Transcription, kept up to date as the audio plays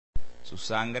Su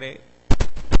sangre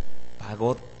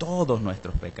pagó todos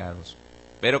nuestros pecados.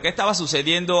 Pero ¿qué estaba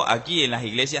sucediendo aquí en las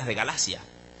iglesias de Galacia?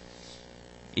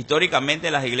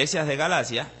 Históricamente las iglesias de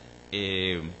Galacia,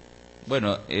 se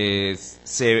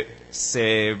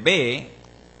ve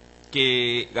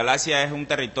que Galacia es un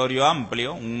territorio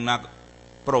amplio, una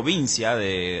provincia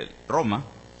de Roma,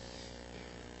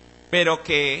 pero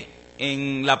que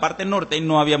en la parte norte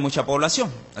no había mucha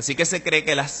población. Así que se cree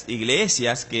que las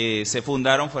iglesias que se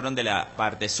fundaron fueron de la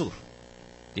parte sur.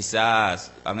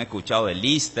 Quizás han escuchado de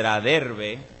Listra,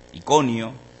 Derbe,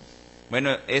 Iconio.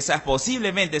 Bueno, esas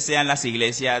posiblemente sean las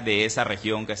iglesias de esa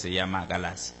región que se llama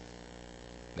Galacia.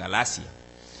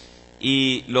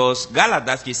 Y los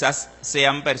Gálatas quizás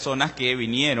sean personas que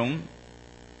vinieron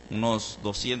unos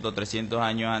 200, 300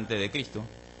 años antes de Cristo,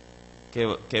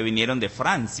 que vinieron de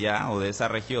Francia o de esa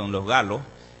región, los galos,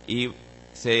 y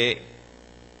se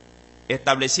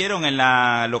establecieron en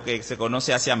lo que se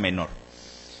conoce Asia Menor.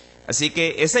 Así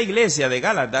que esa iglesia de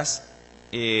Gálatas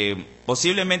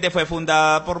posiblemente fue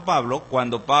fundada por Pablo,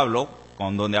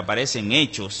 donde aparece en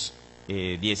Hechos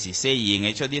 16 y en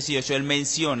Hechos 18, él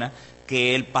menciona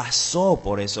que él pasó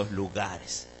por esos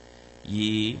lugares.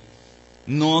 Y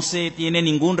no se tiene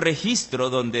ningún registro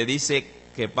donde dice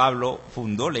que Pablo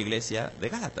fundó la iglesia de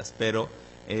Gálatas, pero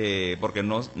porque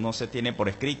no se tiene por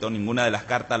escrito, ninguna de las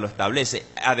cartas lo establece.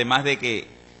 Además de que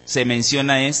se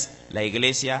menciona es la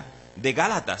iglesia de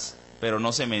Gálatas, pero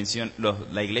no se menciona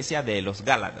la iglesia de los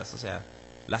Gálatas, o sea,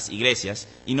 las iglesias,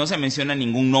 y no se menciona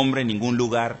ningún nombre, ningún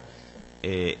lugar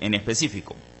en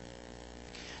específico.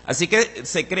 Así que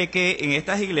se cree que en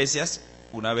estas iglesias,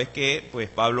 una vez que pues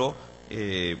Pablo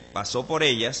pasó por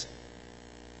ellas,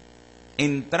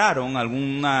 entraron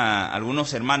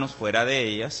algunos hermanos fuera de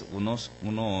ellas, unas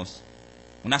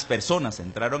personas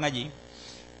entraron allí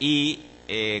y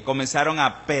comenzaron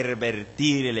a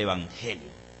pervertir el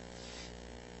Evangelio,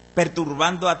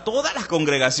 perturbando a todas las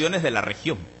congregaciones de la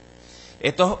región.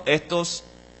 Estos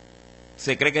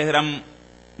se cree que eran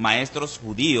maestros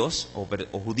judíos o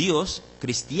judíos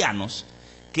cristianos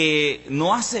que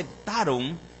no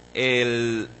aceptaron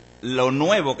lo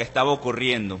nuevo que estaba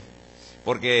ocurriendo,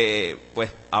 porque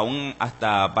pues aún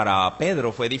hasta para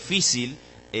Pedro fue difícil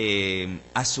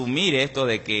asumir esto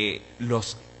de que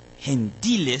los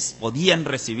gentiles podían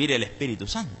recibir el Espíritu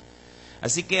Santo.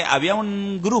 Así que había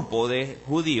un grupo de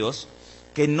judíos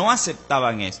que no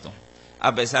aceptaban esto,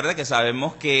 a pesar de que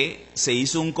sabemos que se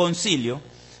hizo un concilio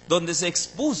donde se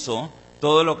expuso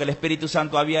todo lo que el Espíritu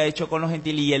Santo había hecho con los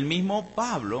gentiles, y el mismo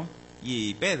Pablo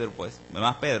y Pedro, pues,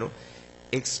 más Pedro,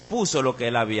 expuso lo que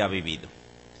él había vivido.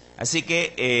 Así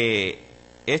que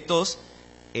estos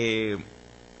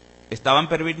estaban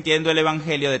pervirtiendo el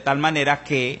Evangelio de tal manera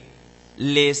que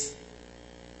les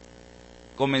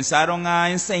comenzaron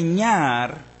a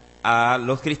enseñar a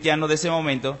los cristianos de ese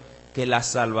momento que la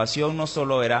salvación no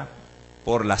solo era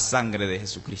por la sangre de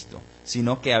Jesucristo,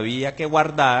 sino que había que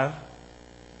guardar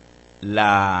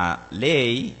la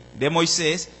ley de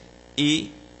Moisés y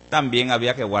también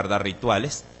había que guardar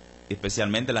rituales,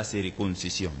 especialmente la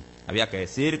circuncisión. Había que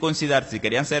circuncidarse, si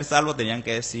querían ser salvos tenían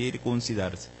que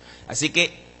circuncidarse. Así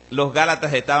que los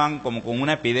Gálatas estaban como con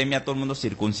una epidemia, todo el mundo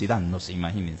circuncidándose,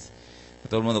 imagínense.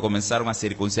 Todo el mundo comenzaron a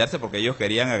circuncidarse porque ellos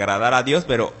querían agradar a Dios,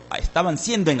 pero estaban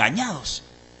siendo engañados.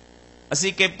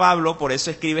 Así que Pablo por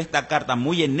eso escribe esta carta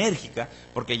muy enérgica,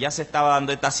 porque ya se estaba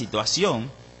dando esta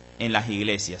situación en las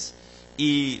iglesias.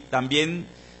 Y también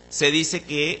se dice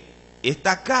que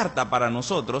esta carta para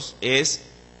nosotros es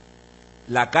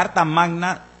la carta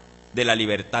magna de la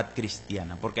libertad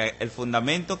cristiana, porque el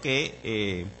fundamento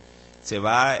que se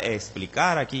va a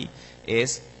explicar aquí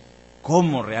es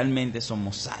cómo realmente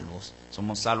somos salvos.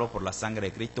 Somos salvos por la sangre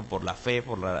de Cristo, por la fe,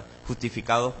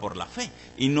 justificados por la fe.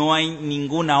 Y no hay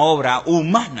ninguna obra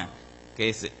humana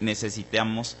que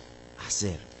necesitamos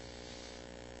hacer.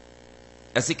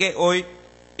 Así que hoy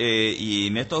y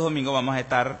en estos domingos vamos a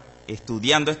estar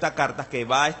estudiando esta carta que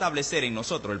va a establecer en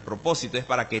nosotros. El propósito es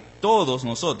para que todos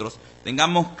nosotros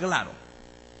tengamos claro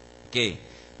que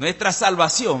nuestra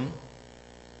salvación,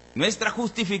 nuestra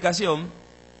justificación,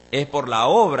 es por la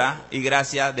obra y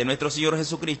gracia de nuestro Señor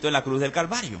Jesucristo en la cruz del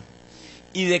Calvario.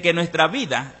 Y de que nuestra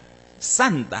vida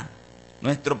santa,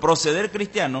 nuestro proceder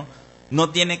cristiano, no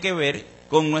tiene que ver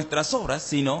con nuestras obras,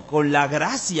 sino con la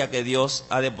gracia que Dios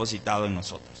ha depositado en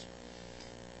nosotros.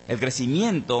 El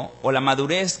crecimiento o la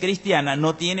madurez cristiana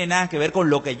no tiene nada que ver con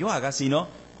lo que yo haga, sino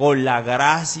con la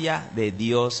gracia de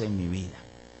Dios en mi vida.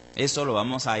 Eso lo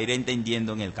vamos a ir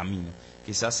entendiendo en el camino.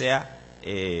 Quizás sea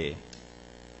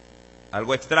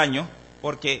algo extraño,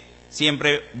 porque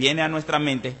siempre viene a nuestra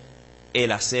mente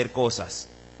el hacer cosas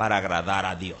para agradar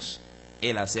a Dios.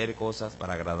 el hacer cosas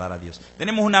para agradar a Dios.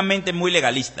 Tenemos una mente muy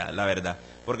legalista, la verdad,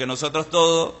 porque nosotros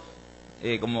todo,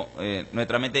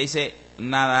 nuestra mente dice,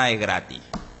 nada es gratis,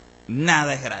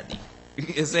 nada es gratis.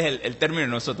 Ese es el término de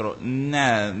nosotros,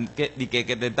 nada, que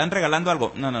te están regalando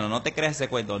algo, no te creas ese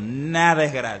cuento, nada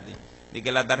es gratis. Y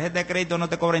que la tarjeta de crédito no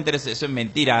te cobra interés, eso es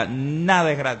mentira,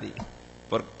 nada es gratis.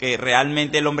 Porque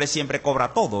realmente el hombre siempre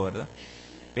cobra todo, ¿verdad?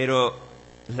 Pero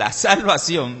la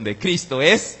salvación de Cristo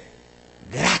es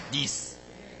gratis.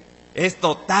 Es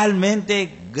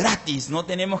totalmente gratis. No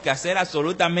tenemos que hacer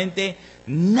absolutamente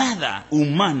nada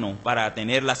humano para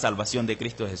tener la salvación de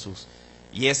Cristo Jesús.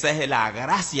 Y esa es la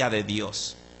gracia de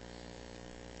Dios.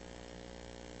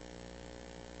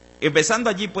 Empezando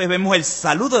allí, pues vemos el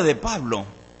saludo de Pablo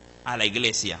a la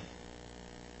iglesia.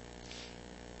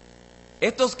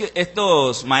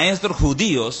 Estos maestros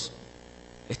judíos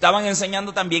estaban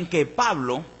enseñando también que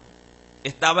Pablo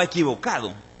estaba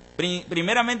equivocado.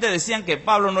 Primeramente decían que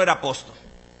Pablo no era apóstol,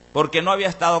 porque no había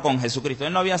estado con Jesucristo.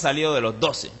 Él no había salido de los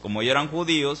 12. Como ellos eran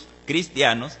judíos,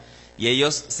 cristianos, y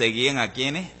ellos seguían a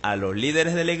quienes, a los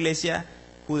líderes de la iglesia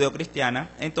judeocristiana.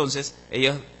 Entonces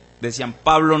ellos decían,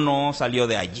 Pablo no salió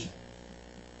de allí.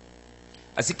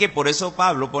 Así que por eso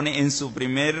Pablo pone en su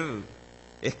primer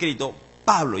escrito,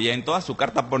 Pablo, y en toda su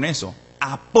carta pone eso,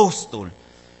 apóstol.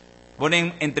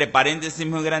 Ponen entre paréntesis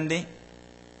muy grande,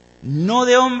 no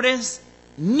de hombres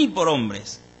ni por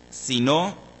hombres,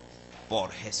 sino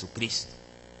por Jesucristo.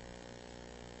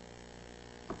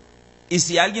 Y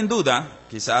si alguien duda,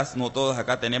 quizás no todos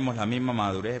acá tenemos la misma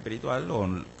madurez espiritual o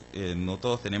no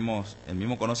todos tenemos el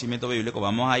mismo conocimiento bíblico,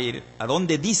 vamos a ir a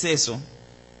donde dice eso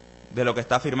de lo que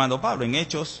está afirmando Pablo. En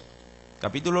Hechos,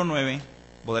 capítulo 9,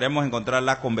 podremos encontrar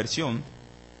la conversión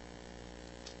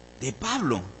de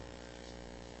Pablo.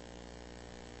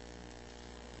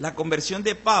 La conversión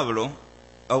de Pablo,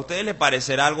 a ustedes les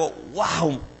parecerá algo,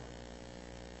 wow,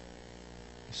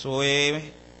 eso es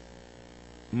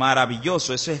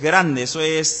maravilloso, eso es grande, eso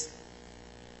es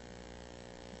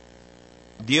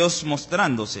Dios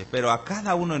mostrándose, pero a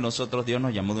cada uno de nosotros Dios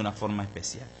nos llamó de una forma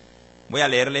especial. Voy a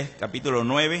leerles capítulo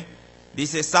 9,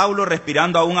 dice, Saulo,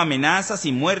 respirando aún amenazas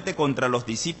y muerte contra los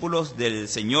discípulos del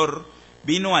Señor,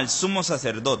 vino al sumo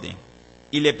sacerdote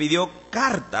y le pidió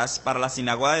cartas para la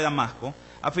sinagoga de Damasco,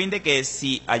 a fin de que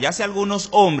si hallase algunos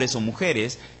hombres o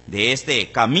mujeres de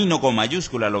este camino con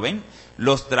mayúscula, ¿lo ven?,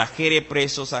 los trajere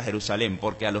presos a Jerusalén,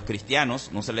 porque a los cristianos,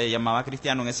 no se les llamaba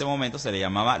cristiano en ese momento, se les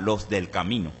llamaba los del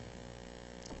camino.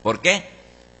 ¿Por qué?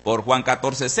 Por Juan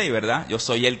 14:6, ¿verdad? Yo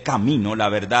soy el camino, la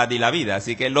verdad y la vida.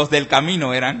 Así que los del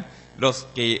camino eran los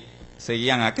que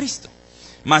seguían a Cristo.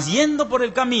 Mas yendo por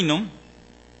el camino,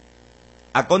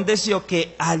 aconteció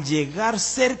que al llegar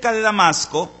cerca de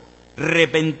Damasco,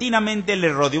 repentinamente le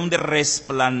rodeó un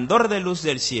resplandor de luz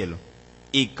del cielo,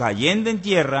 y cayendo en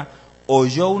tierra,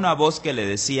 oyó una voz que le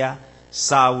decía,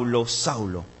 Saulo,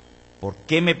 Saulo, ¿por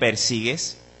qué me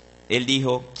persigues? Él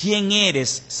dijo, ¿quién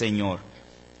eres, Señor?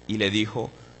 Y le dijo,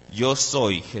 yo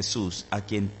soy Jesús, a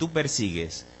quien tú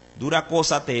persigues. Dura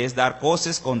cosa te es dar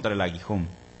coces contra el aguijón.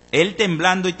 Él,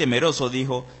 temblando y temeroso,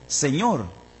 dijo, Señor,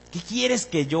 ¿qué quieres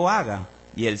que yo haga?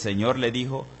 Y el Señor le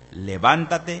dijo,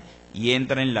 levántate y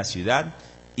entra en la ciudad,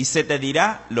 y se te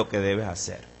dirá lo que debes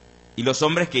hacer. Y los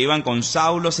hombres que iban con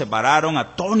Saulo se pararon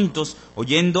atónitos,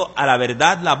 oyendo a la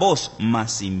verdad la voz,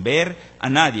 mas sin ver a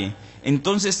nadie.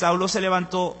 Entonces Saulo se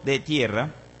levantó de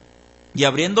tierra, y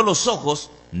abriendo los ojos,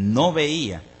 no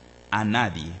veía a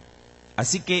nadie.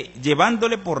 Así que,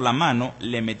 llevándole por la mano,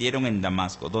 le metieron en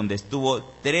Damasco, donde estuvo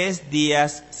 3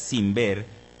 días sin ver,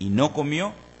 y no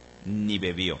comió ni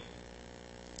bebió.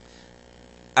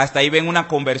 Hasta ahí ven una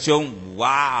conversión,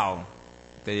 wow.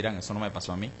 Ustedes dirán, eso no me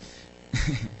pasó a mí.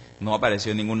 No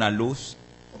apareció ninguna luz.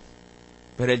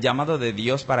 Pero el llamado de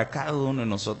Dios para cada uno de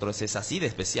nosotros es así de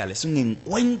especial. Es un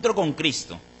encuentro con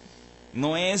Cristo.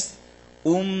 No es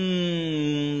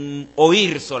un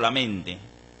oír solamente.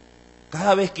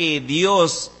 Cada vez que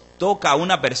Dios toca a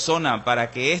una persona para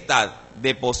que ésta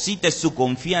deposite su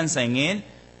confianza en Él,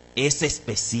 es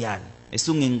especial. Es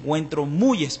un encuentro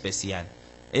muy especial.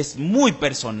 Es muy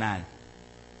personal.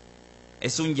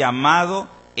 Es un llamado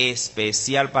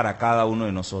especial para cada uno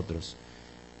de nosotros.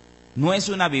 No es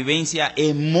una vivencia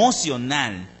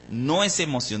emocional, no es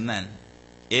emocional,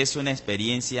 es una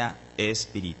experiencia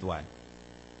espiritual.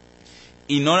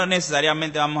 Y no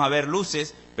necesariamente vamos a ver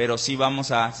luces, pero sí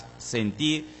vamos a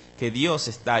sentir que Dios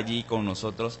está allí con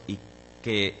nosotros y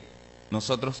que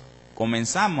nosotros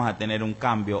comenzamos a tener un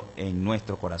cambio en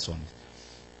nuestros corazones.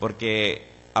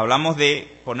 Porque hablamos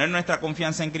de poner nuestra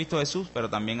confianza en Cristo Jesús, pero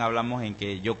también hablamos en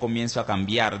que yo comienzo a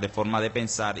cambiar de forma de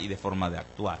pensar y de forma de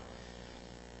actuar.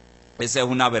 Esa es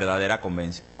una verdadera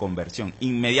conversión.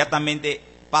 Inmediatamente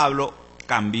Pablo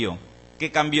cambió.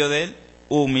 ¿Qué cambió de él?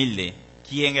 Humilde.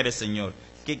 ¿Quién eres, Señor?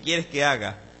 ¿Qué quieres que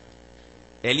haga?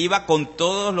 Él iba con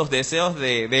todos los deseos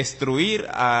de destruir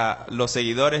a los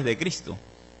seguidores de Cristo.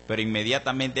 Pero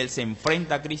inmediatamente él se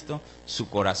enfrenta a Cristo, su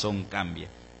corazón cambia.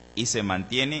 Y se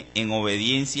mantiene en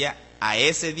obediencia a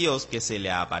ese Dios que se le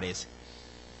aparece.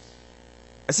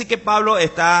 Así que Pablo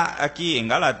está aquí en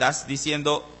Gálatas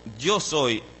diciendo, yo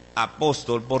soy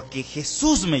apóstol porque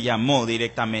Jesús me llamó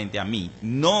directamente a mí.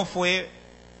 No fue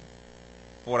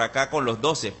por acá con los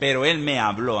 12, pero Él me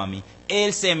habló a mí.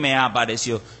 Él se me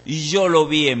apareció y yo lo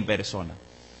vi en persona.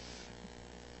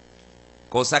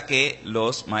 Cosa que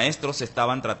los maestros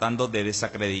estaban tratando de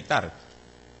desacreditar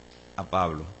a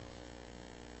Pablo.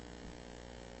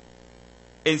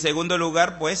 En segundo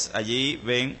lugar, pues, allí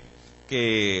ven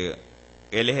que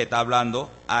Él les está hablando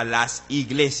a las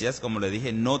iglesias, como les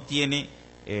dije, no tiene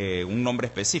un nombre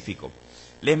específico.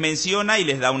 Les menciona y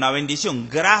les da una bendición.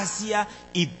 Gracia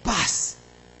y paz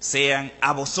sean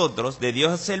a vosotros, de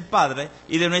Dios el Padre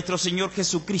y de nuestro Señor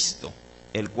Jesucristo,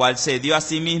 el cual se dio a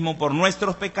sí mismo por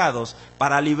nuestros pecados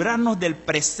para librarnos del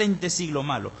presente siglo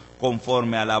malo,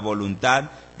 conforme a la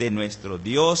voluntad de nuestro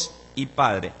Dios y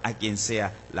Padre, a quien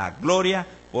sea la gloria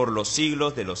por los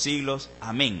siglos de los siglos.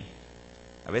 Amén.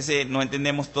 A veces no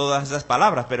entendemos todas esas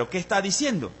palabras, pero ¿qué está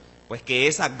diciendo? Pues que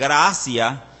esa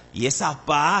gracia y esa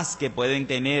paz que pueden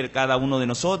tener cada uno de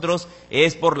nosotros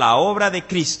es por la obra de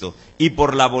Cristo y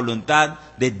por la voluntad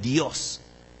de Dios,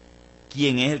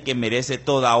 quien es el que merece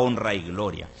toda honra y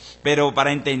gloria. Pero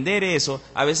para entender eso,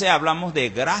 a veces hablamos de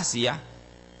gracia,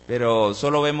 pero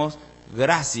solo vemos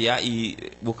gracia y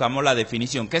buscamos la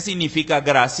definición. ¿Qué significa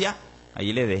gracia?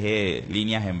 Ahí les dejé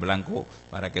líneas en blanco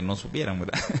para que no supieran,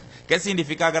 ¿verdad? ¿Qué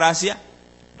significa gracia?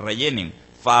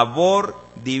 Rellenen. Favor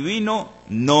divino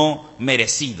no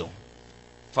merecido.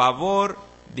 Favor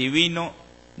divino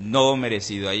no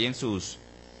merecido. Ahí en sus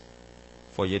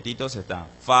folletitos está.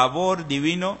 Favor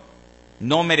divino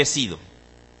no merecido.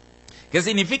 ¿Qué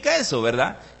significa eso,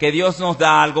 verdad? Que Dios nos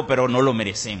da algo pero no lo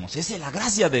merecemos. Esa es la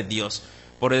gracia de Dios.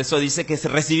 Por eso dice que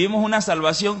recibimos una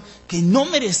salvación que no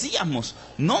merecíamos.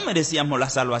 No merecíamos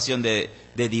la salvación de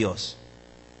Dios.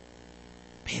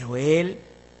 Pero Él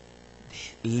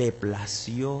le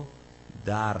plació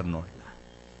dárnosla.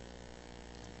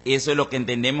 Eso es lo que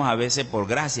entendemos a veces por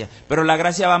gracia. Pero la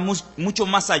gracia va mucho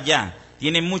más allá.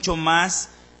 Tiene mucho más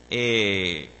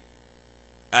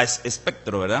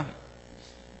espectro, ¿verdad?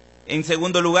 En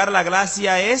segundo lugar, la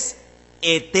gracia es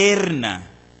eterna.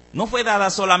 No fue dada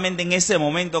solamente en ese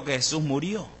momento que Jesús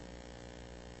murió.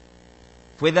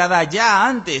 Fue dada ya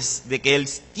antes de que el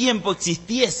tiempo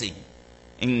existiese.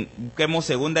 Busquemos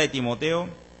 2 de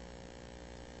Timoteo.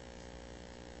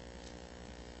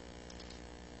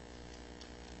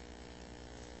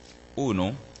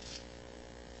 Uno,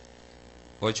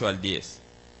 8 al 10.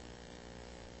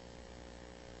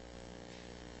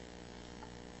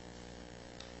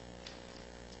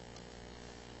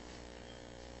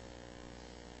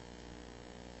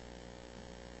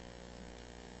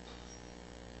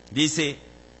 Dice,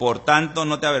 por tanto,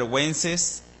 no te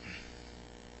avergüences.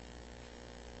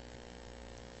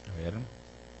 A ver.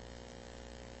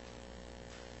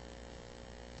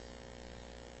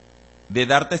 De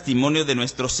dar testimonio de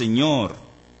nuestro Señor.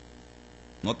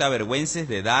 No te avergüences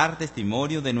de dar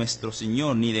testimonio de nuestro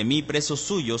Señor, ni de mí preso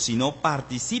suyo, sino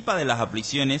participa de las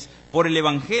aflicciones por el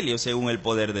Evangelio según el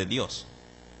poder de Dios,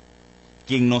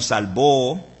 quien nos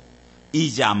salvó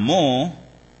y llamó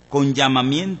con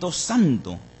llamamiento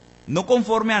santo, no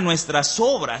conforme a nuestras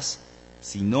obras,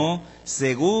 sino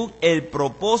según el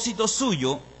propósito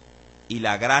suyo y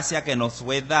la gracia que nos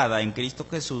fue dada en Cristo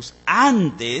Jesús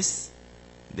antes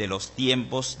de los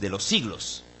tiempos de los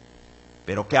siglos,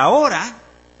 pero que ahora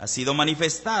ha sido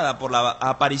manifestada por la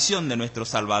aparición de nuestro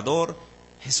Salvador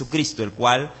Jesucristo, el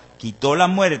cual quitó la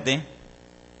muerte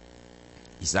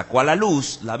y sacó a la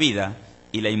luz la vida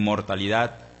y la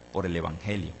inmortalidad por el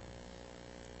Evangelio.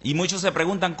 Y muchos se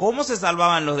preguntan, ¿cómo se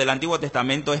salvaban los del Antiguo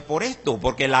Testamento? Es por esto,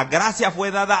 porque la gracia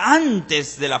fue dada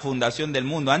antes de la fundación del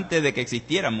mundo, antes de que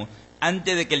existiéramos,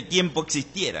 antes de que el tiempo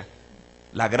existiera.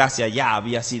 La gracia ya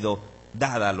había sido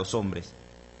dada a los hombres.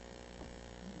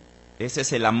 Ese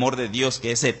es el amor de Dios,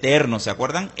 que es eterno, ¿se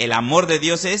acuerdan? El amor de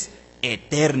Dios es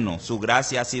eterno, su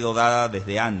gracia ha sido dada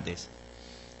desde antes.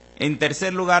 En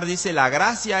tercer lugar dice, la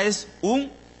gracia es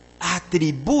un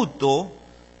atributo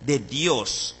de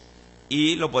Dios.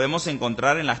 Y lo podemos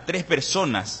encontrar en las tres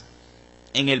personas.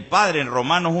 En el Padre, en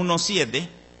Romanos 1:7,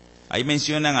 ahí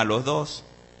mencionan a los dos.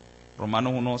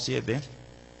 Romanos 1:7.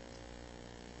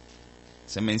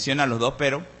 Se mencionan a los dos,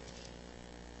 pero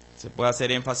se puede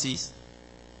hacer énfasis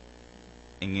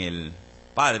en el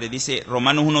Padre. Dice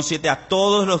Romanos 1:7, a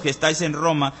todos los que estáis en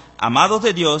Roma, amados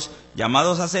de Dios,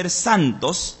 llamados a ser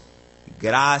santos,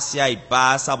 gracia y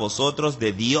paz a vosotros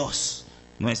de Dios,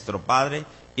 nuestro Padre,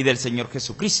 y del Señor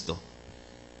Jesucristo.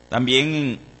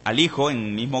 También al Hijo, en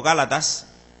el mismo Gálatas,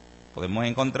 podemos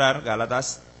encontrar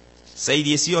Gálatas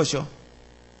 6:18,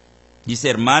 dice,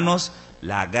 hermanos,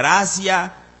 la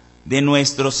gracia de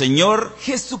nuestro Señor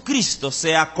Jesucristo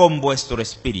sea con vuestro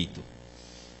espíritu.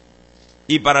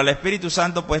 Y para el Espíritu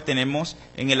Santo, pues tenemos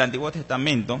en el Antiguo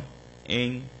Testamento,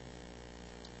 en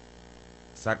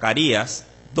Zacarías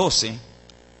 12,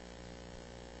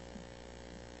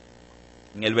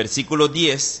 en el versículo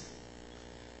 10,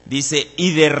 dice,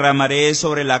 y derramaré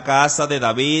sobre la casa de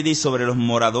David y sobre los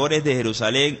moradores de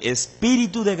Jerusalén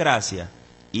espíritu de gracia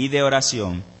y de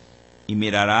oración, y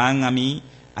mirarán a mí,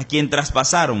 a quien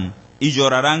traspasaron, y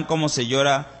llorarán como se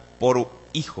llora por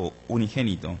hijo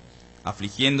unigénito,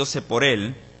 afligiéndose por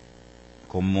él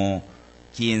como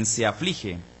quien se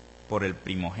aflige por el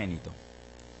primogénito.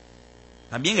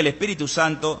 También el Espíritu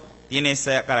Santo tiene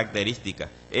esa característica,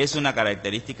 es una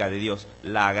característica de Dios,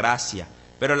 la gracia.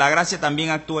 Pero la gracia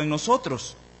también actúa en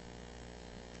nosotros.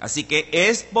 Así que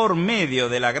es por medio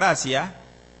de la gracia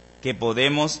que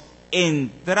podemos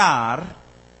entrar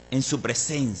en su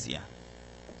presencia.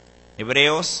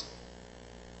 Hebreos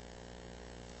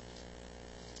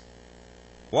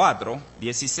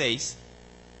 4:16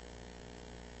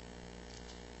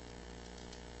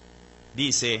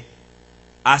 dice,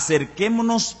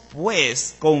 acerquémonos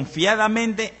pues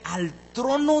confiadamente al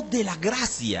trono de la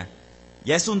gracia.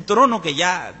 Ya es un trono que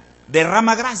ya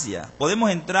derrama gracia.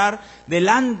 Podemos entrar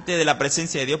delante de la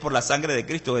presencia de Dios por la sangre de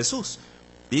Cristo Jesús.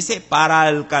 Dice, para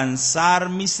alcanzar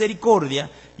misericordia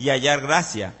y hallar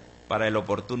gracia para el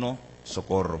oportuno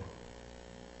socorro.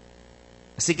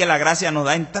 Así que la gracia nos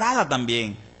da entrada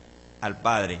también al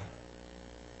Padre.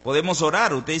 Podemos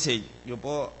orar. Usted dice, yo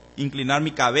puedo inclinar mi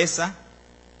cabeza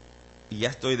y ya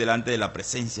estoy delante de la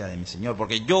presencia de mi Señor.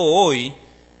 Porque yo hoy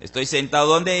estoy sentado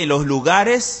donde en los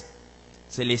lugares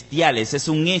celestiales, es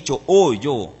un hecho, hoy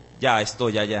yo ya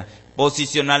estoy allá,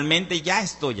 posicionalmente ya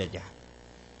estoy allá.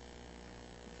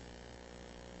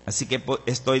 Así que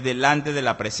estoy delante de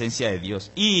la presencia de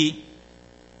Dios. Y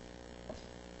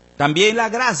también la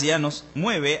gracia nos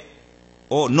mueve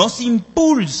o nos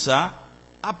impulsa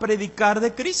a predicar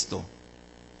de Cristo.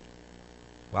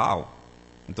 Wow.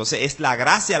 Entonces es la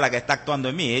gracia la que está actuando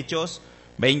en mí. Hechos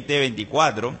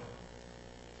 20:24.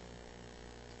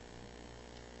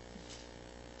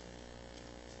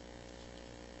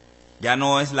 Ya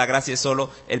no es la gracia solo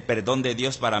el perdón de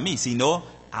Dios para mí, sino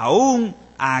aún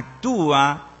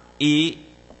actúa y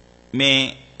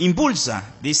me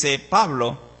impulsa. Dice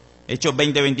Pablo, Hechos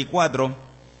 20:24,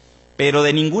 pero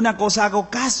de ninguna cosa hago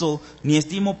caso, ni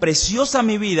estimo preciosa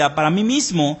mi vida para mí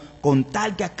mismo, con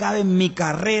tal que acabe mi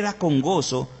carrera con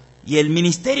gozo y el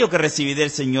ministerio que recibí del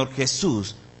Señor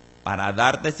Jesús, para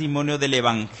dar testimonio del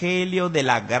Evangelio de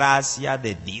la gracia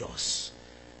de Dios.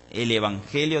 El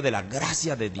Evangelio de la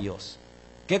gracia de Dios.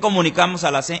 ¿Qué comunicamos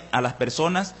a las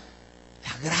personas?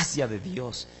 La gracia de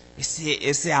Dios,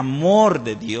 ese amor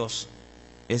de Dios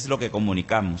es lo que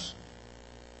comunicamos.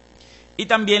 Y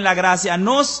también la gracia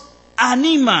nos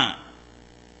anima,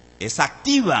 es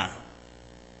activa.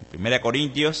 1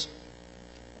 Corintios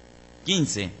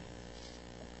 15.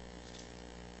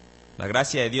 La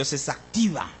gracia de Dios es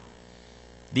activa.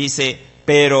 Dice,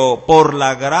 pero por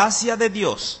la gracia de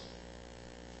Dios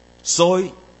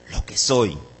soy lo que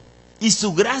soy, y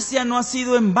su gracia no ha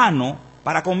sido en vano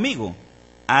para conmigo.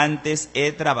 Antes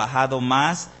he trabajado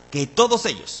más que todos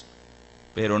ellos,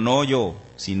 pero no yo,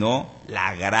 sino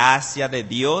la gracia de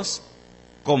Dios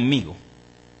conmigo.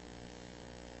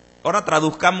 Ahora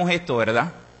traduzcamos esto,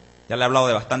 ¿verdad? Ya le he hablado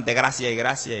de bastante gracia y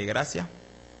gracia y gracia.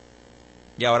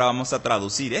 Y ahora vamos a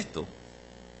traducir esto.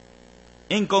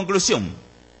 En conclusión,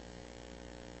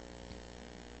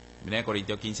 1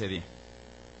 Corintios 15:10.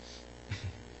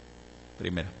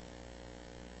 Primero.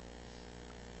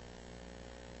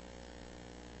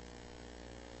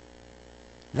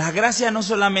 La gracia no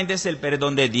solamente es el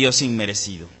perdón de Dios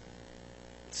inmerecido,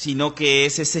 sino que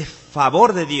es ese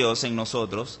favor de Dios en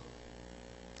nosotros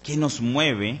que nos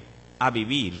mueve a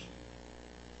vivir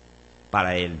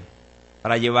para Él,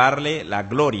 para llevarle la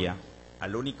gloria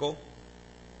al único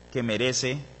que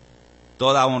merece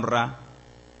toda honra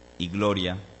y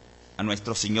gloria, a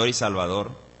nuestro Señor y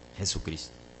Salvador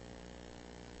Jesucristo.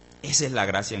 Esa es la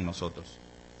gracia en nosotros.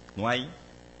 No hay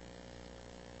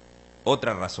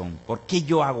otra razón. ¿Por qué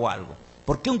yo hago algo?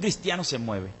 ¿Por qué un cristiano se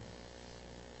mueve?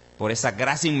 Por esa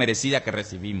gracia inmerecida que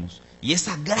recibimos. Y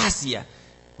esa gracia,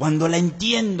 cuando la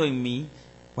entiendo en mí,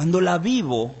 cuando la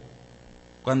vivo,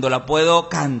 cuando la puedo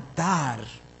cantar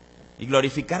y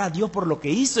glorificar a Dios por lo que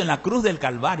hizo en la cruz del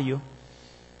Calvario,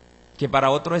 que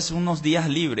para otros es unos días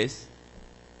libres,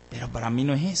 pero para mí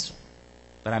no es eso.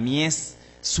 Para mí es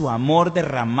su amor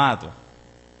derramado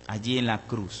allí en la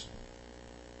cruz.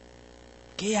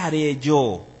 ¿Qué haré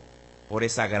yo por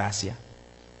esa gracia?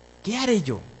 ¿Qué haré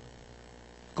yo?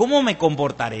 ¿Cómo me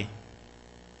comportaré?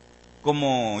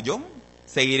 ¿Como yo?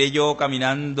 ¿Seguiré yo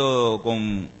caminando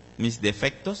con mis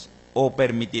defectos? ¿O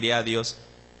permitiré a Dios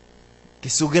que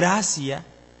su gracia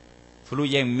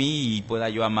fluya en mí y pueda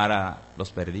yo amar a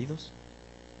los perdidos?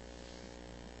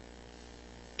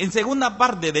 En segunda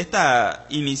parte de esta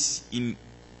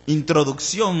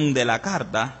introducción de la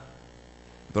carta,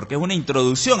 porque es una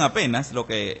introducción apenas lo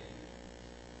que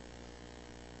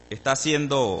está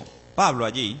haciendo Pablo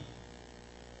allí,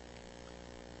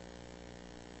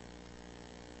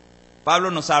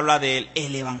 Pablo nos habla del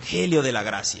Evangelio de la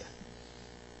gracia.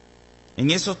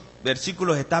 En esos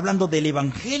versículos está hablando del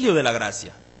Evangelio de la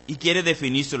gracia y quiere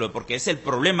definírselo porque es el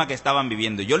problema que estaban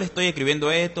viviendo. Yo le estoy escribiendo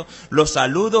esto, los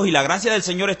saludos y la gracia del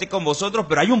Señor esté con vosotros,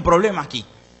 pero hay un problema aquí.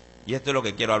 Y esto es lo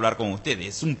que quiero hablar con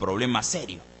ustedes, es un problema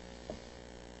serio.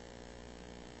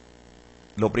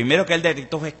 Lo primero que él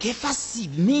detectó fue qué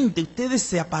fácilmente ustedes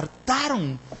se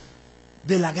apartaron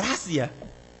de la gracia.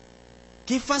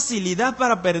 Qué facilidad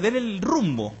para perder el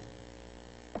rumbo.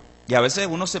 Y a veces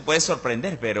uno se puede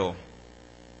sorprender, pero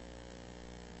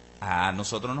a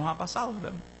nosotros nos ha pasado,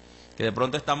 ¿verdad? Que de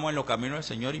pronto estamos en los caminos del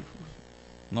Señor y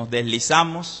nos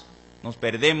deslizamos, nos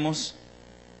perdemos,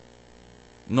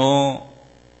 no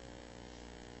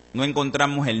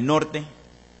encontramos el norte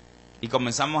y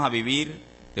comenzamos a vivir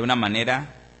de una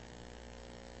manera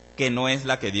que no es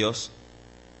la que Dios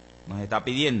nos está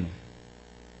pidiendo.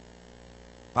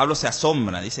 Pablo se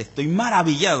asombra, dice, estoy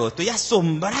maravillado, estoy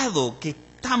asombrado que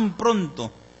tan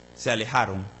pronto se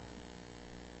alejaron.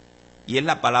 Y es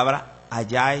la palabra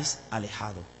hayáis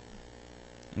alejado.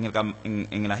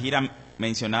 En la gira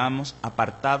mencionábamos,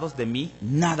 apartados de mí,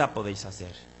 nada podéis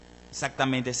hacer.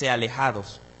 Exactamente, ese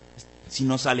alejados. Si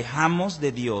nos alejamos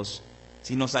de Dios,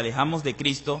 si nos alejamos de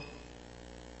Cristo,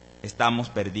 estamos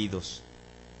perdidos.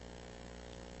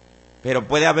 Pero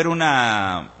puede haber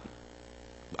una,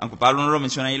 aunque Pablo no lo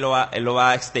menciona ahí, él lo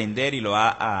va a extender y lo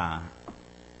va a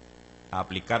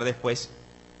aplicar después.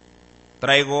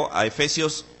 Traigo a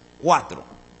Efesios 4,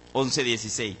 11,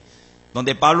 16,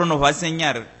 donde Pablo nos va a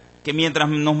enseñar que mientras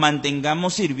nos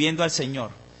mantengamos sirviendo al Señor,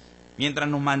 mientras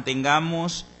nos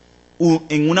mantengamos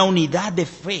en una unidad de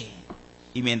fe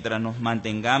y mientras nos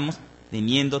mantengamos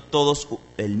teniendo todos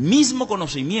el mismo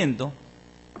conocimiento,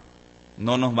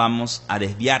 no nos vamos a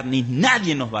desviar, ni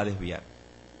nadie nos va a desviar.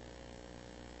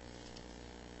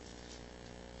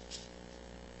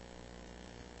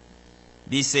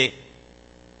 Dice,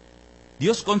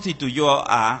 Dios constituyó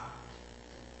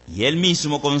y Él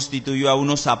mismo constituyó a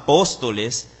unos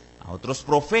apóstoles, a otros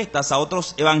profetas, a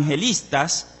otros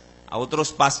evangelistas, a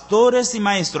otros pastores y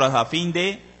maestros, a fin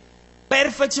de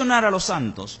perfeccionar a los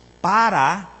santos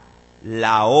para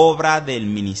la obra del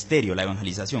ministerio, la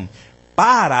evangelización,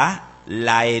 para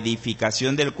la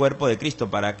edificación del cuerpo de Cristo,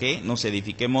 para que nos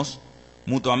edifiquemos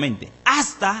mutuamente,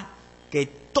 hasta que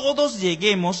todos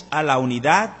lleguemos a la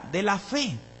unidad de la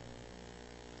fe.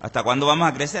 ¿Hasta cuándo vamos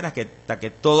a crecer? Hasta que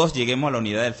todos lleguemos a la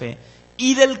unidad de la fe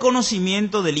y del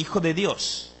conocimiento del Hijo de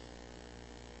Dios.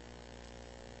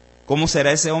 ¿Cómo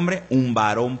será ese hombre? Un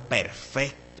varón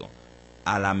perfecto,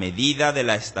 a la medida de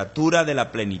la estatura de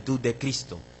la plenitud de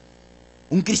Cristo.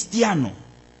 Un cristiano.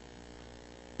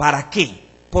 ¿Para qué?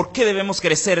 ¿Por qué debemos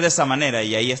crecer de esa manera?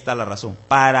 Y ahí está la razón.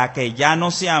 Para que ya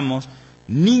no seamos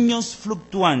niños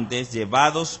fluctuantes,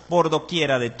 llevados por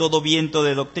doquiera de todo viento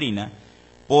de doctrina,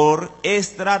 por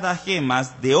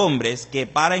estratagemas de hombres que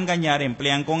para engañar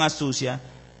emplean con astucia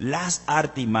las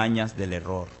artimañas del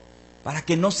error. Para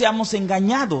que no seamos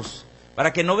engañados,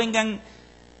 para que no vengan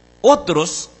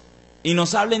otros y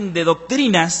nos hablen de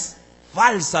doctrinas,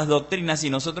 falsas doctrinas, y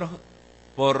nosotros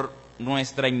por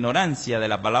nuestra ignorancia de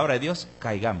la palabra de Dios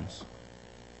caigamos.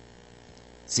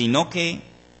 Sino que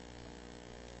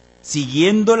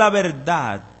siguiendo la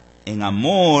verdad en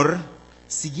amor,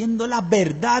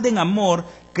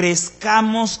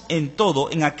 crezcamos en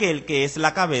todo en aquel que es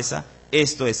la cabeza,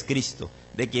 esto es Cristo,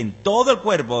 de quien todo el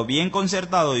cuerpo, bien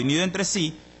concertado y unido entre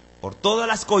sí, por todas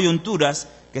las coyunturas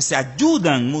que se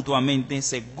ayudan mutuamente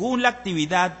según la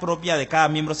actividad propia de cada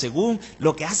miembro, según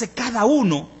lo que hace cada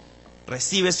uno,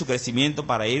 recibe su crecimiento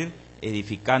para ir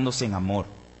edificándose en amor.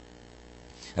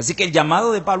 Así que el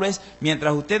llamado de Pablo es,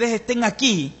 mientras ustedes estén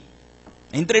aquí,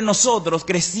 entre nosotros,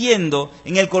 creciendo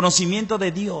en el conocimiento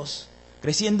de Dios,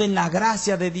 creciendo en la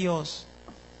gracia de Dios,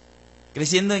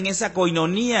 creciendo en esa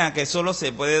coinonía que solo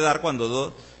se puede dar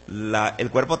cuando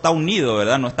el cuerpo está unido,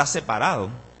 ¿verdad? No está separado,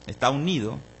 está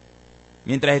unido.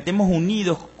 Mientras estemos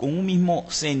unidos con un mismo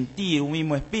sentir, un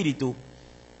mismo espíritu,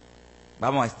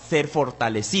 vamos a ser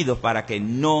fortalecidos para que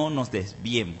no nos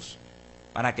desviemos,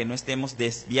 para que no estemos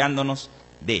desviándonos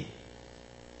de.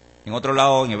 En otro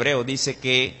lado, en Hebreo, dice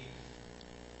que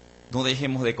no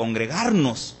dejemos de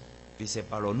congregarnos. Dice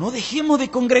Pablo, no dejemos de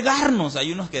congregarnos.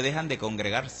 Hay unos que dejan de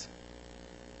congregarse.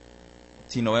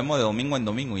 Si nos vemos de domingo en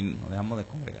domingo y nos dejamos de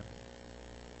congregar.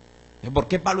 ¿Por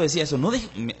qué Pablo decía eso?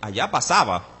 Allá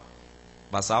pasaba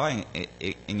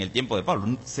en el tiempo de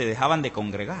Pablo, se dejaban de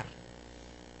congregar.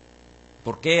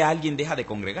 ¿Por qué alguien deja de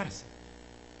congregarse?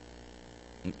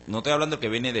 No estoy hablando que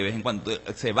viene de vez en cuando,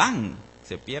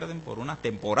 se pierden por una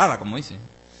temporada, como dicen,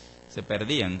 se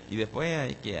perdían y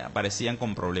después que aparecían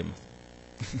con problemas.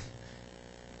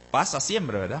 Pasa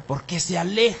siempre, ¿verdad? Porque se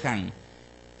alejan,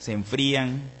 se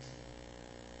enfrían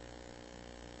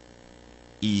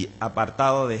y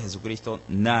apartado de Jesucristo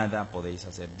nada podéis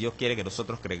hacer. Dios quiere que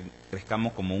nosotros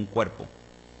crezcamos como un cuerpo,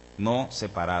 no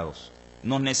separados.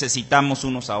 Nos necesitamos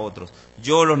unos a otros.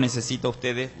 Yo los necesito a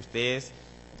ustedes, ustedes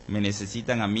me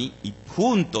necesitan a mí y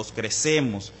juntos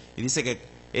crecemos. Y dice que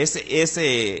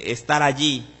ese estar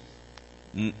allí,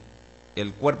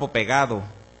 el cuerpo pegado,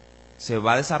 se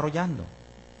va desarrollando.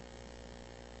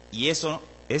 Y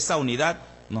esa unidad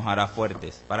nos hará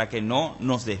fuertes, para que no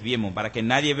nos desviemos, para que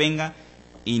nadie venga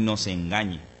y nos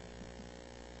engañe.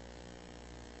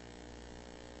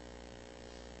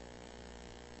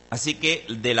 Así que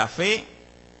de la fe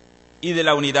y de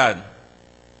la unidad,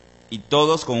 y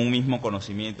todos con un mismo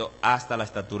conocimiento hasta la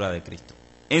estatura de Cristo.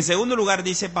 En segundo lugar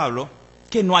dice Pablo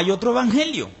que no hay otro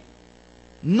evangelio.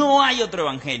 No hay otro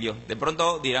evangelio. De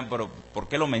pronto dirán, pero ¿por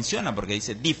qué lo menciona? Porque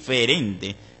dice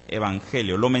diferente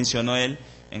evangelio. Lo mencionó él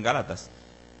en Gálatas.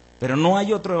 Pero no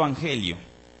hay otro evangelio.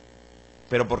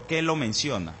 ¿Pero por qué lo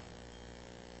menciona?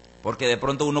 Porque de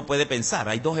pronto uno puede pensar,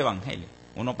 hay dos evangelios.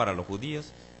 Uno para los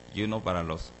judíos y uno para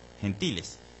los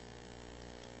gentiles.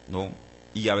 No,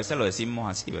 y a veces lo decimos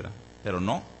así, ¿verdad? Pero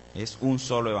no, es un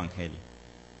solo evangelio.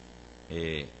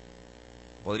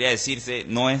 Podría decirse,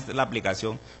 no es la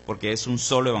aplicación, porque es un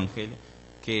solo evangelio,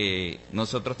 que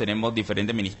nosotros tenemos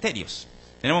diferentes ministerios.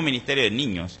 Tenemos ministerio de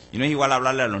niños, y no es igual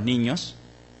hablarle a los niños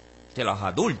que a los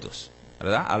adultos,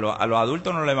 ¿verdad? A los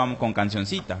adultos no le vamos con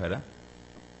cancioncitas, ¿verdad?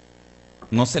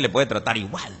 No se le puede tratar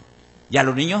igual. Y a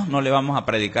los niños no le vamos a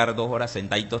predicar 2 horas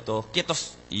sentaditos todos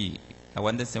quietos y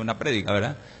aguántense una prédica,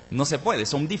 ¿verdad? No se puede,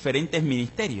 son diferentes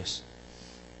ministerios.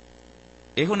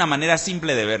 Es una manera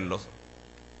simple de verlos.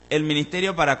 El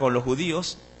ministerio para con los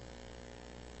judíos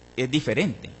es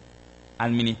diferente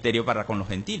al ministerio para con los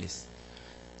gentiles.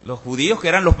 Los judíos, que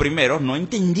eran los primeros, no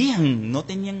entendían, no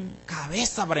tenían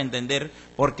cabeza para entender,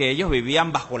 porque ellos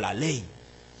vivían bajo la ley.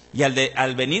 Y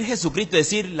al venir Jesucristo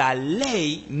decir, la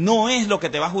ley no es lo que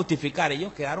te va a justificar,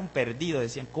 ellos quedaron perdidos,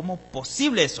 decían, ¿cómo es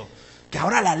posible eso? Que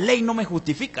ahora la ley no me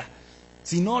justifica,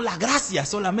 sino la gracia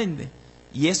solamente.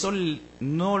 Y eso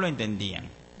no lo entendían,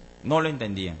 no lo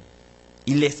entendían.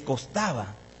 Y les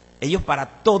costaba. Ellos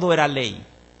para todo era ley,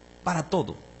 para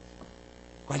todo.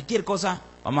 Cualquier cosa,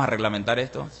 vamos a reglamentar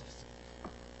esto.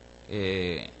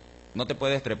 No te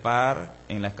puedes trepar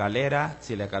en la escalera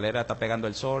si la escalera está pegando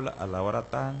el sol a la hora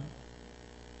tal.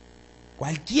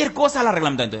 Cualquier cosa la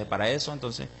reglamentan. Entonces, para eso,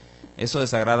 eso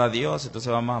desagrada a Dios.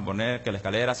 Entonces vamos a poner que la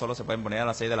escalera solo se pueden poner a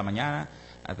las 6 de la mañana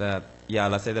y a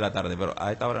las 6 de la tarde, pero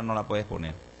a esta hora no la puedes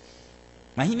poner.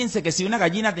 Imagínense que si una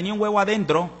gallina tenía un huevo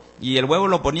adentro y el huevo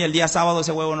lo ponía el día sábado,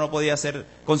 ese huevo no podía ser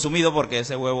consumido porque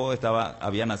ese huevo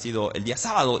había nacido el día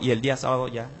sábado y el día sábado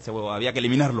ya ese huevo había que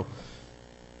eliminarlo.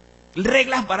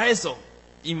 Reglas para eso.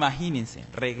 Imagínense,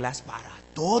 reglas para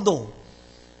todo.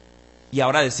 Y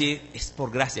ahora decir, es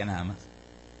por gracia nada más.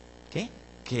 ¿Qué?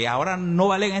 Que ahora no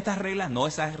valen estas reglas. No,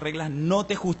 esas reglas no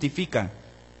te justifican.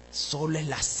 Solo es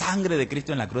la sangre de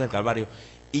Cristo en la cruz del Calvario.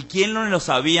 ¿Y quién no lo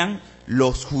sabían?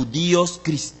 Los judíos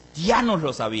cristianos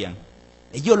lo sabían.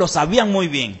 Ellos lo sabían muy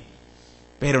bien,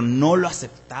 pero no lo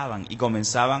aceptaban y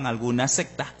comenzaban algunas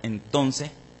sectas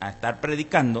entonces a estar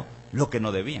predicando lo que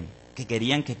no debían, que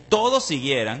querían que todos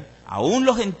siguieran, aún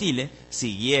los gentiles,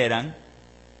 siguieran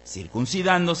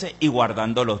circuncidándose y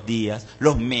guardando los días,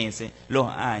 los meses, los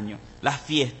años, las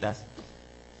fiestas.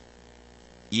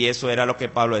 Y eso era lo que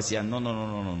Pablo decía,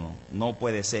 no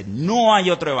puede ser, no hay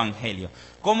otro evangelio.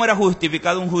 ¿Cómo era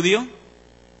justificado un judío?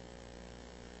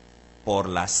 Por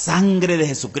la sangre de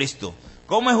Jesucristo.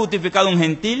 ¿Cómo es justificado un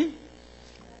gentil?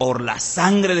 Por la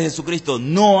sangre de Jesucristo.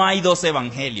 No hay dos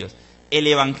evangelios. El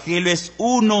evangelio es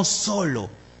uno solo.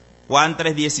 Juan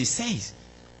 3:16.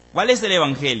 ¿Cuál es el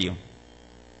Evangelio?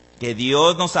 Que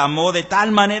Dios nos amó de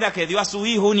tal manera que dio a su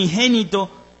Hijo unigénito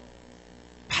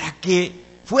para que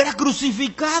fuera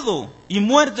crucificado y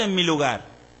muerto en mi lugar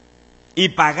y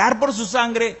pagar por su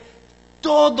sangre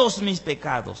todos mis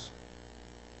pecados.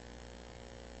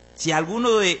 Si alguno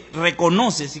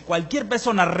reconoce, si cualquier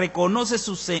persona reconoce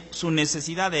su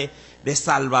necesidad de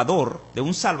Salvador, de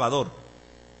un Salvador,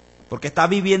 porque está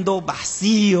viviendo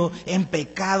vacío, en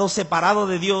pecado, separado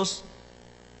de Dios,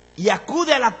 y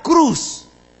acude a la cruz,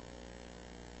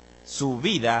 su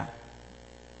vida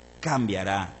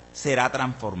cambiará, será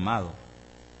transformado.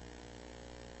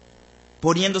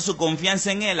 Poniendo su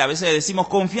confianza en Él. A veces decimos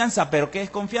confianza, pero ¿qué es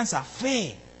confianza?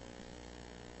 Fe.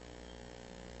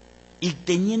 Y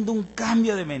teniendo un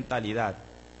cambio de mentalidad.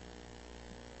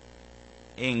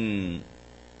 En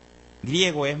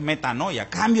griego es metanoia,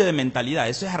 cambio de mentalidad,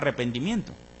 eso es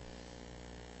arrepentimiento.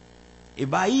 Y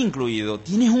va ahí incluido,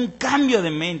 tienes un cambio de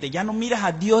mente, ya no miras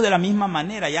a Dios de la misma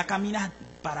manera, ya caminas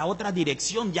para otra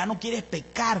dirección, ya no quieres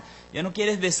pecar, ya no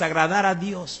quieres desagradar a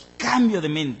Dios, cambio de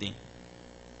mente.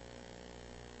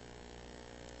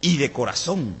 Y de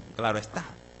corazón, claro está.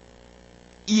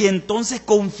 Y entonces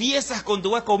confiesas con tu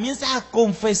boca, comienzas a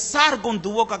confesar con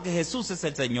tu boca que Jesús es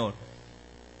el Señor.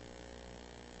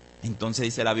 Entonces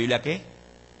dice la Biblia que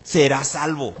serás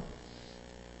salvo.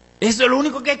 Eso es lo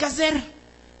único que hay que hacer.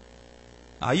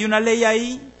 ¿Hay una ley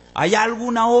ahí? ¿Hay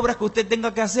alguna obra que usted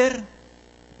tenga que hacer?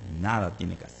 Nada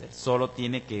tiene que hacer. Solo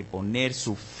tiene que poner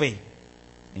su fe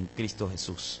en Cristo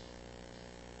Jesús.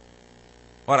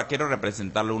 Ahora quiero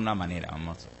representarlo de una manera.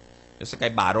 Yo sé que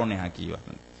hay varones aquí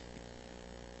bastante.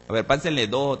 A ver, pásenle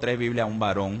 2 o 3 Biblias a un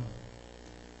varón.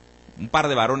 Un par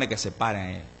de varones que se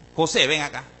paren. José, ven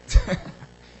acá.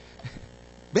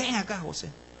 Ven acá, José.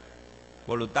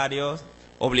 Voluntarios,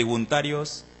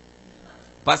 obliguntarios.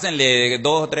 Pásenle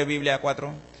 2 o 3 Biblias,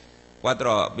 4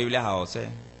 Biblias a José.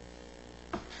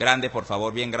 Grandes, por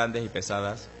favor, bien grandes y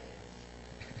pesadas.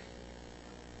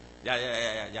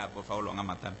 Ya, por favor, lo van a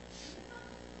matar.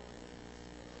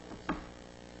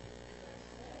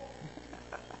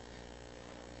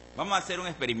 Vamos a hacer un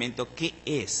experimento. ¿Qué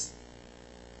es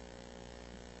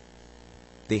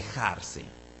dejarse?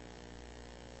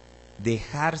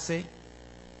 Dejarse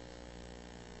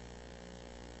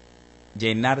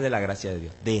llenar de la gracia de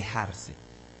Dios. Dejarse.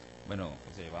 Bueno,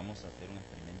 José, vamos a hacer un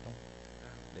experimento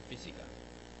de física.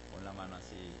 Pon la mano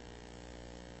así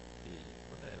y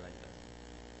ponte de la mitad.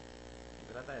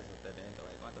 Y trata de sostener.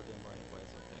 ¿Cuánto tiempo ahí puedes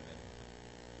sostener?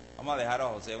 Vamos a dejar a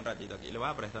José un ratito aquí. Le voy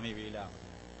a prestar mi Biblia.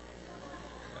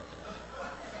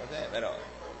 José, pero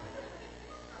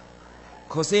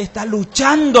José está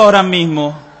luchando ahora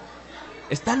mismo.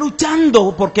 Está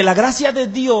luchando porque la gracia de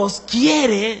Dios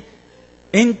quiere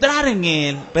entrar en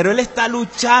él, pero él está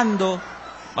luchando.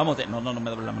 Vamos, no me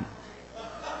doble la mano.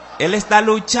 Él está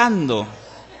luchando.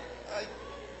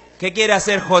 ¿Qué quiere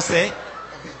hacer José?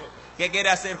 ¿Qué quiere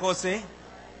hacer José?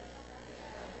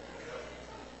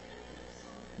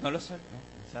 No lo sé,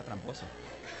 no sea tramposo.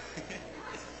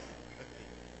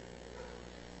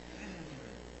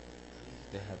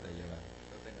 Déjate llevar.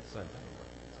 Suéltalo.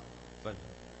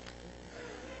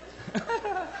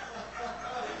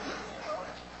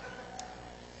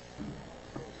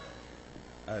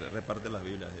 A ver, reparte las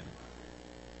Biblias.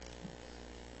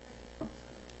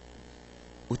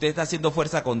 ¿Usted está haciendo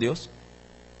fuerza con Dios?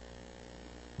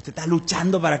 ¿Usted está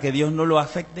luchando para que Dios no lo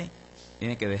afecte?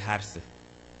 Tiene que dejarse,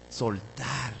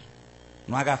 soltar.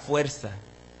 No haga fuerza.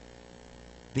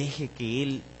 Deje que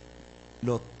Él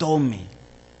lo tome.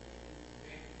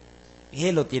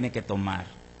 Él lo tiene que tomar.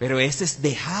 Pero ese es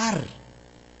dejar.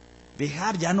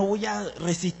 Dejar, ya no voy a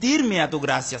resistirme a tu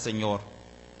gracia, Señor.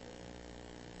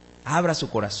 Abra su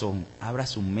corazón, abra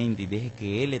su mente y deje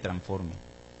que Él le transforme.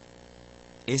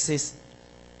 Ese es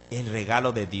el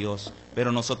regalo de Dios.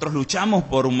 Pero nosotros luchamos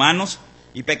por humanos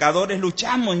y pecadores,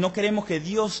 luchamos y no queremos que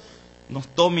Dios nos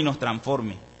tome y nos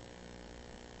transforme.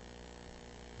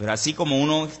 Pero así como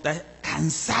uno está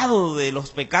cansado de los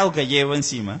pecados que lleva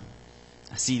encima,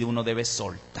 así uno debe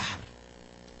soltar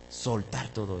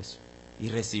todo eso y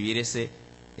recibir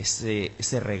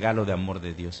ese regalo de amor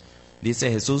de Dios. Dice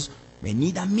Jesús: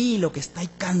 venid a mí los que estáis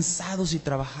cansados y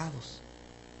trabajados,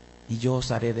 y yo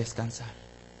os haré descansar.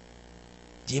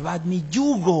 Llevad mi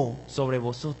yugo sobre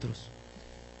vosotros,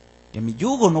 que mi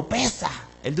yugo no pesa,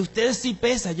 el de ustedes sí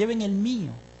pesa, lleven el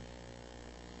mío.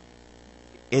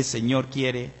 El Señor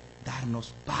quiere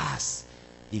darnos paz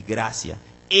y gracia.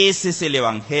 Ese es el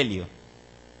Evangelio.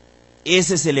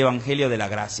 Ese es el Evangelio de la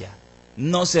gracia.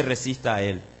 No se resista a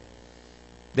Él.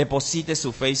 Deposite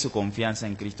su fe y su confianza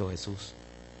en Cristo Jesús,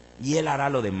 y Él hará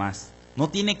lo demás. No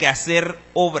tiene que hacer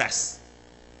obras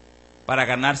para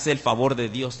ganarse el favor de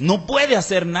Dios. No puede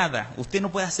hacer nada. Usted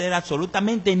no puede hacer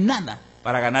absolutamente nada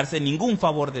para ganarse ningún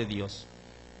favor de Dios.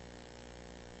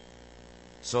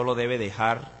 Solo debe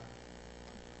dejar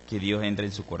que Dios entre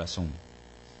en su corazón.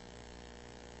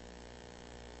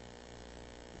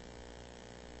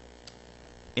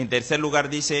 En tercer lugar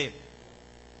dice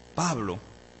Pablo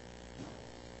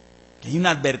que hay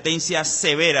una advertencia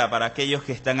severa para aquellos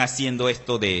que están haciendo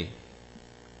esto de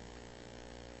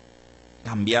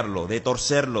cambiarlo, de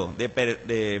torcerlo,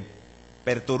 de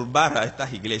perturbar a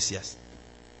estas iglesias.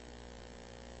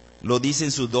 Lo dice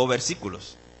en sus 2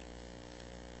 versículos.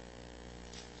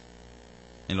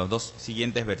 En los 2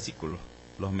 siguientes versículos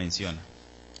los menciona.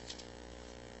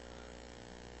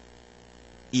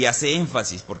 Y hace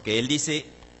énfasis porque él dice,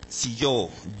 si yo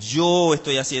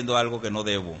estoy haciendo algo que no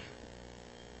debo,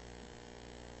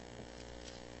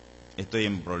 estoy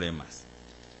en problemas.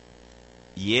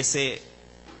 Y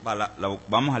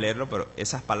vamos a leerlo, pero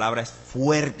esas palabras es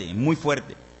fuerte, muy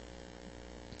fuerte.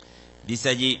 Dice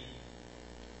allí,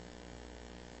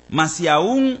 mas si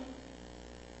aún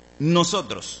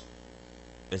nosotros,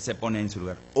 él se pone en su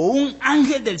lugar, o un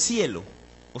ángel del cielo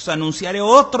os anunciaré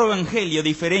otro evangelio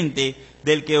diferente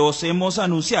del que os hemos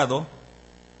anunciado,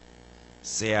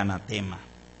 sea anatema.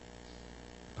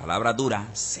 Palabra dura,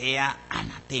 sea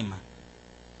anatema.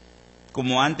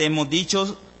 Como antes hemos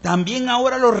dicho, también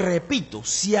ahora lo repito,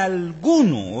 si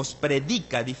alguno os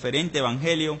predica diferente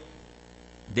evangelio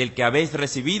del que habéis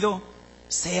recibido,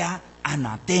 sea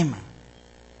anatema.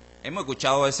 Hemos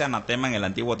escuchado ese anatema en el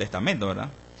Antiguo Testamento, ¿verdad?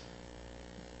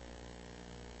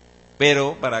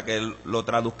 Pero para que lo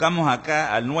traduzcamos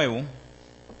acá al Nuevo,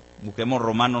 busquemos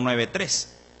Romanos 9:3.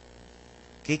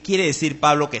 ¿Qué quiere decir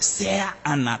Pablo que sea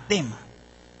anatema?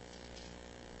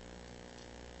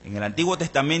 En el Antiguo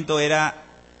Testamento era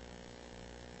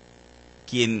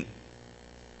quien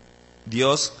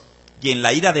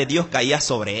la ira de Dios caía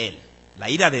sobre él.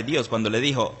 La ira de Dios, cuando le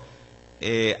dijo,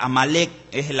 Amalek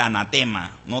es el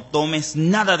anatema, no tomes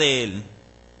nada de él,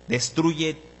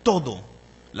 destruye todo.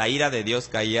 La ira de Dios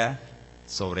caía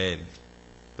sobre él.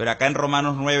 Pero acá en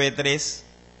Romanos 9:3,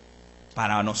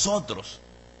 para nosotros,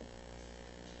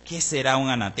 ¿qué será un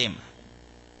anatema?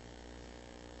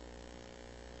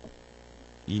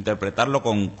 Interpretarlo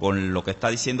con lo que está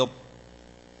diciendo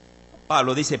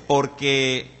Pablo. Dice,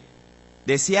 porque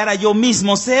deseara yo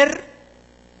mismo ser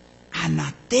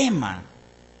anatema.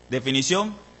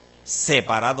 Definición,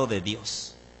 separado de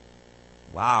Dios.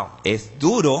 Wow, es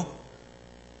duro.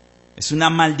 Es una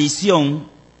maldición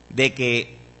de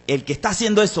que el que está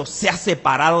haciendo eso sea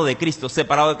separado de Cristo.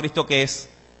 Separado de Cristo, ¿qué es?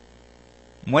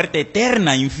 Muerte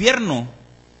eterna, infierno.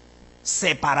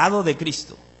 Separado de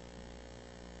Cristo.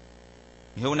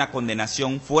 Es una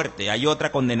condenación fuerte. Hay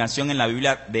otra condenación en la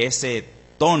Biblia de ese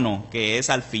tono, que es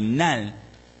al final,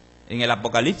 en el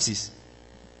Apocalipsis.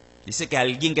 Dice que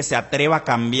alguien que se atreva a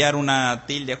cambiar una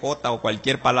tilde J o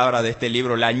cualquier palabra de este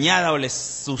libro, le añada o le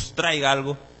sustraiga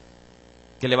algo,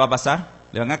 ¿qué le va a pasar?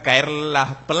 Le van a caer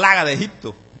las plagas de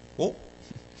Egipto. Oh.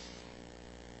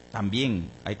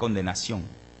 También hay condenación.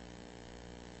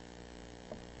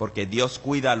 Porque Dios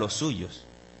cuida a los suyos.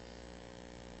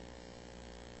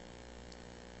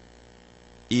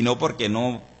 Y no porque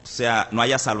no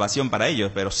haya salvación para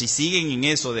ellos, pero si siguen en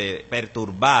eso de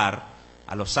perturbar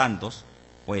a los santos,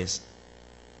 pues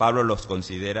Pablo los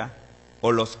considera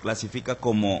o los clasifica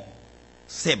como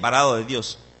separados de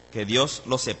Dios. Que Dios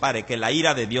los separe, que la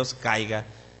ira de Dios caiga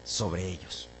sobre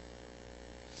ellos.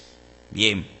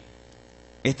 Bien,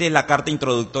 esta es la carta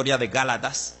introductoria de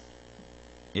Gálatas.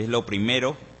 Es lo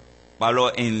primero.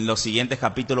 Pablo en los siguientes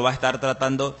capítulos va a estar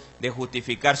tratando de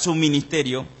justificar su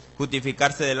ministerio,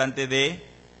 justificarse delante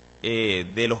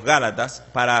de los Gálatas,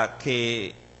 para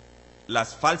que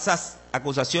las falsas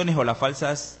acusaciones o las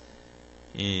falsas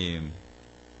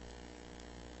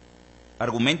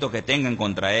argumentos que tengan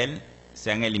contra él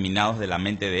sean eliminados de la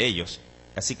mente de ellos.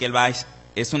 Así que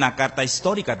es una carta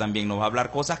histórica también, nos va a hablar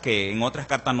cosas que en otras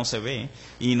cartas no se ve,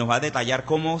 y nos va a detallar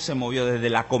cómo se movió desde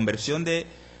la conversión de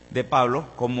Pablo,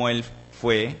 cómo él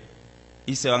fue,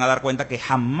 y se van a dar cuenta que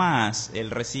jamás él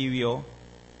recibió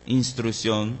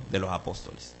instrucción de los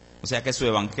apóstoles. O sea que su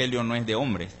evangelio no es de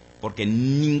hombres, porque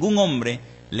ningún hombre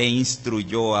le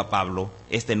instruyó a Pablo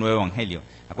este nuevo evangelio.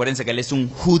 Acuérdense que él es un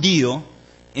judío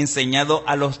enseñado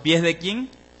a los pies ¿de quién?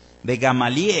 De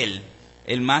Gamaliel,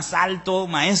 el más alto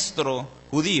maestro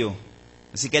judío.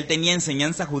 Así que él tenía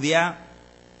enseñanza judía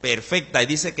perfecta, y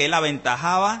dice que él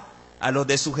aventajaba a los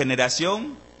de su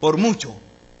generación por mucho.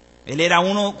 Él era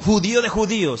uno judío de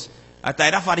judíos, hasta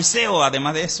era fariseo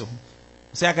además de eso.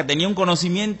 O sea que tenía un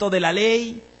conocimiento de la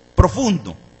ley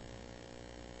profundo.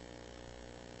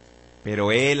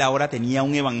 Pero él ahora tenía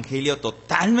un evangelio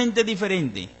totalmente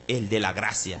diferente, el de la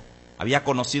gracia. Había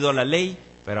conocido la ley,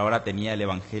 pero ahora tenía el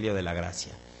evangelio de la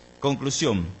gracia.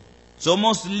 Conclusión: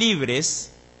 somos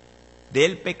libres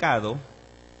del pecado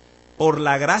por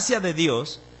la gracia de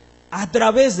Dios a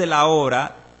través de la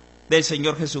obra del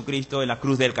Señor Jesucristo en la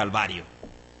cruz del Calvario.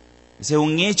 Ese es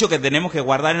un hecho que tenemos que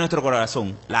guardar en nuestro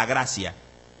corazón, la gracia.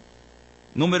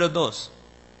 Número 2,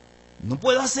 no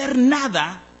puedo hacer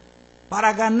nada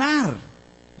para ganar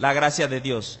la gracia de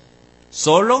Dios,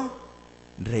 solo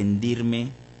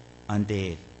rendirme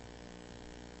ante Él.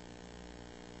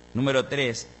 Número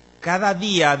 3, cada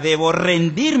día debo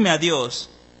rendirme a Dios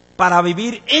para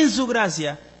vivir en su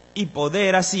gracia y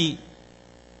poder así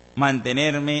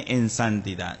mantenerme en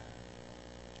santidad.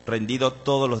 Rendido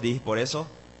todos los días, por eso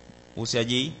puse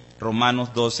allí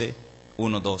Romanos 12,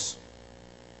 1, 2.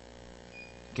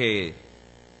 Que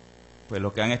pues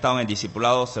los que han estado en el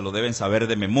discipulado se lo deben saber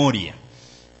de memoria.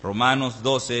 Romanos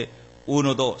 12,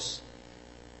 1, 2.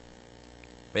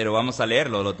 Pero vamos a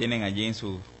leerlo, lo tienen allí en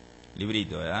su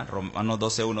librito, ¿verdad? Romanos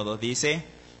 12, 1, 2 dice: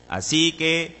 así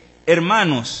que,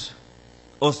 hermanos,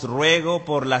 os ruego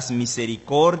por las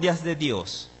misericordias de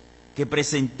Dios que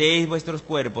presentéis vuestros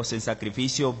cuerpos en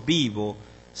sacrificio vivo,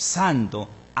 santo,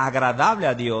 agradable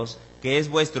a Dios, que es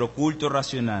vuestro culto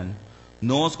racional.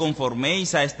 No os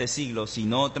conforméis a este siglo,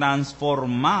 sino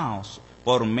transformaos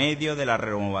por medio de la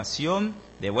renovación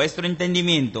de vuestro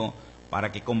entendimiento,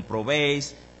 para que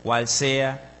comprobéis cuál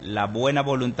sea la buena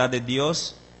voluntad de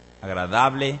Dios,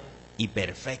 agradable y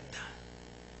perfecta.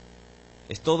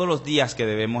 Es todos los días que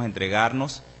debemos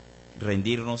entregarnos,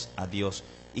 rendirnos a Dios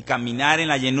y caminar en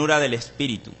la llenura del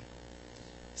Espíritu.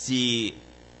 Si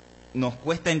nos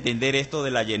cuesta entender esto de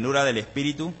la llenura del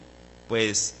Espíritu,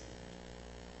 pues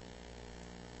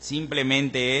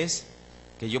simplemente es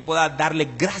que yo pueda darle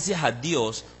gracias a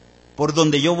Dios por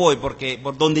donde yo voy, porque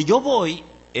por donde yo voy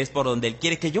es por donde Él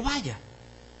quiere que yo vaya.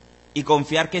 Y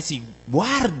confiar que si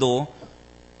guardo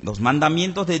los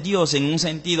mandamientos de Dios en un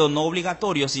sentido no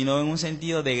obligatorio, sino en un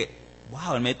sentido de,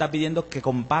 wow, Él me está pidiendo que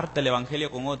comparte el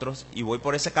Evangelio con otros y voy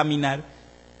por ese caminar,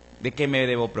 ¿de qué me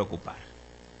debo preocupar?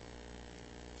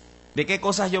 ¿De qué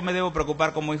cosas yo me debo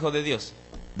preocupar como hijo de Dios?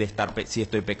 De estar, si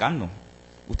estoy pecando.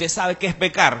 Usted sabe qué es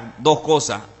pecar, dos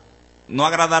cosas: no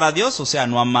agradar a Dios, o sea,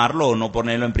 no amarlo o no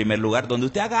ponerlo en primer lugar. Donde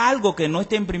usted haga algo que no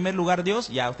esté en primer lugar Dios,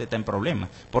 ya usted está en problemas.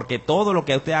 Porque todo lo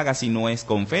que usted haga si no es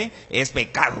con fe, es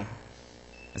pecado.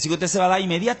 Así que usted se va a dar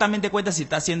inmediatamente cuenta si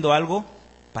está haciendo algo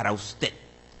para usted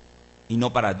y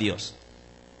no para Dios.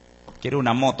 Quiere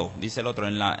una moto, dice el otro,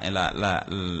 en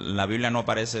la Biblia no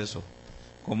aparece eso.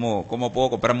 ¿Cómo puedo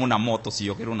comprarme una moto si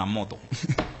yo quiero una moto?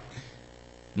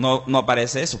 No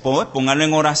aparece eso. Póngalo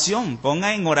en oración,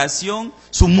 ponga en oración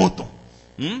su moto.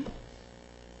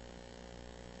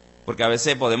 Porque a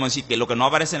veces podemos decir que lo que no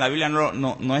aparece en la Biblia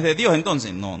no es de Dios,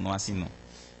 entonces. No, así no.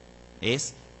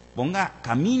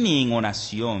 Camine en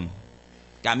oración.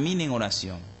 Camine en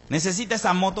oración. ¿Necesita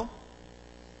esa moto?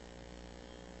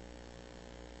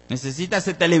 ¿Necesita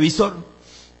ese televisor?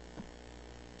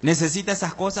 ¿Necesita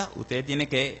esas cosas? Usted tiene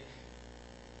que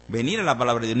venir a la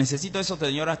palabra de Dios. Necesito eso,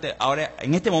 Señor, ahora,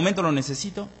 en este momento lo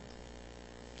necesito.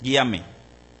 Guíame.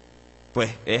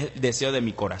 Pues es el deseo de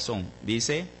mi corazón.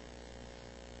 Dice,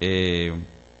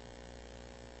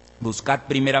 buscad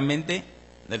primeramente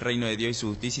del reino de Dios y su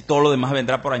justicia, y todo lo demás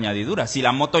vendrá por añadidura. Si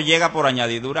la moto llega por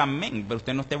añadidura, amén, pero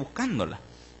usted no esté buscándola.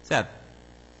 O sea,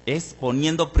 es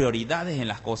poniendo prioridades en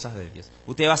las cosas de Dios.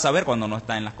 Usted va a saber cuando no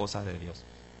está en las cosas de Dios.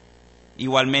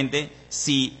 Igualmente,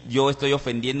 si yo estoy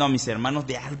ofendiendo a mis hermanos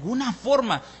de alguna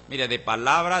forma, mire, de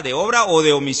palabra, de obra o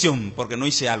de omisión, porque no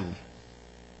hice algo,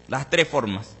 las tres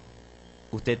formas,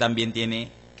 usted también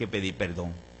tiene que pedir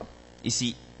perdón. Y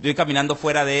si estoy caminando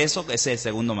fuera de eso, ese es el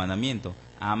segundo mandamiento: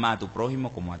 ama a tu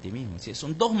prójimo como a ti mismo. Sí,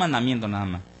 son dos mandamientos nada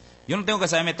más. Yo no tengo que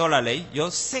saberme toda la ley.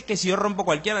 Yo sé que si yo rompo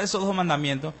cualquiera de esos dos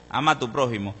mandamientos, ama a tu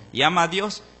prójimo y ama a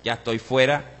Dios, ya estoy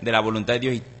fuera de la voluntad de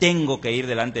Dios y tengo que ir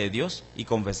delante de Dios y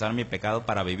confesar mi pecado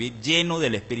para vivir lleno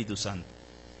del Espíritu Santo.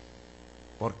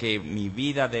 Porque mi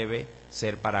vida debe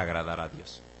ser para agradar a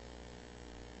Dios.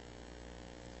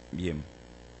 Bien.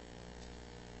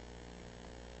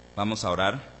 Vamos a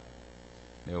orar.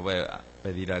 Le voy a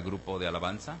pedir al grupo de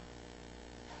alabanza.